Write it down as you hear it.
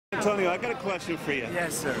Antonio, I got a question for you.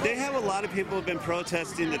 Yes, sir. They have a lot of people who have been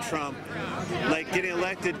protesting the Trump, like getting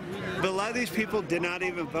elected, but a lot of these people did not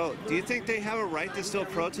even vote. Do you think they have a right to still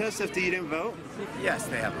protest if they didn't vote? Yes,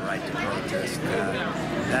 they have a right to protest.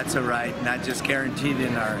 That's a right, not just guaranteed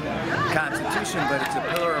in our Constitution, but it's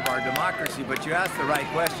a pillar of our democracy. But you asked the right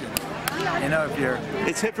question. You know, if you're...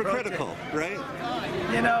 It's hypocritical, right?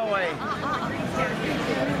 You know,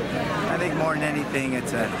 I think more than anything,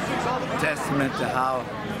 it's a testament to how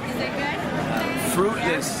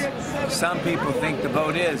fruitless some people think the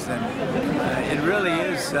vote is, and it really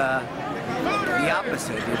is the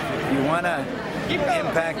opposite. If you want to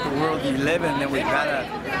impact the world you live in, then we've got to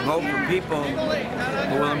vote for people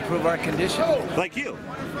who will improve our condition. Like you.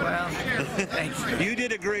 Well, thank you. You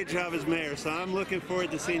did a great job as mayor, so I'm looking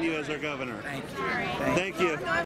forward to seeing you as our governor. Thank you. Thank you.